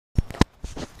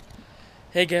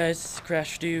Hey guys, it's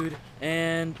Crash Dude,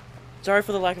 and sorry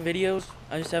for the lack of videos.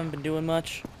 I just haven't been doing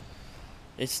much.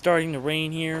 It's starting to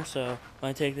rain here, so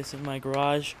I take this in my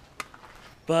garage.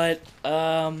 But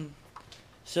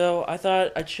so I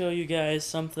thought I'd show you guys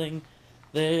something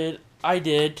that I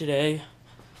did today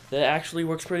that actually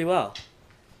works pretty well.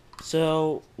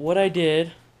 So what I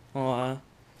did, I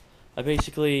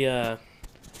basically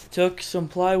took some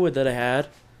plywood that I had,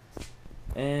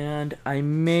 and I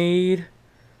made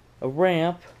a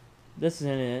ramp. This is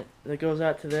in it that goes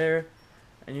out to there,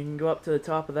 and you can go up to the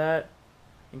top of that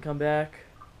and come back.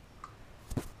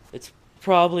 It's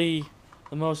probably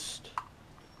the most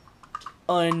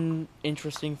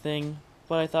uninteresting thing,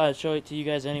 but I thought I'd show it to you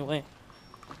guys anyway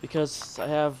because I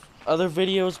have other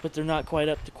videos, but they're not quite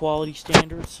up to quality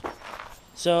standards.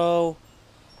 So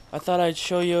I thought I'd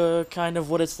show you kind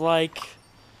of what it's like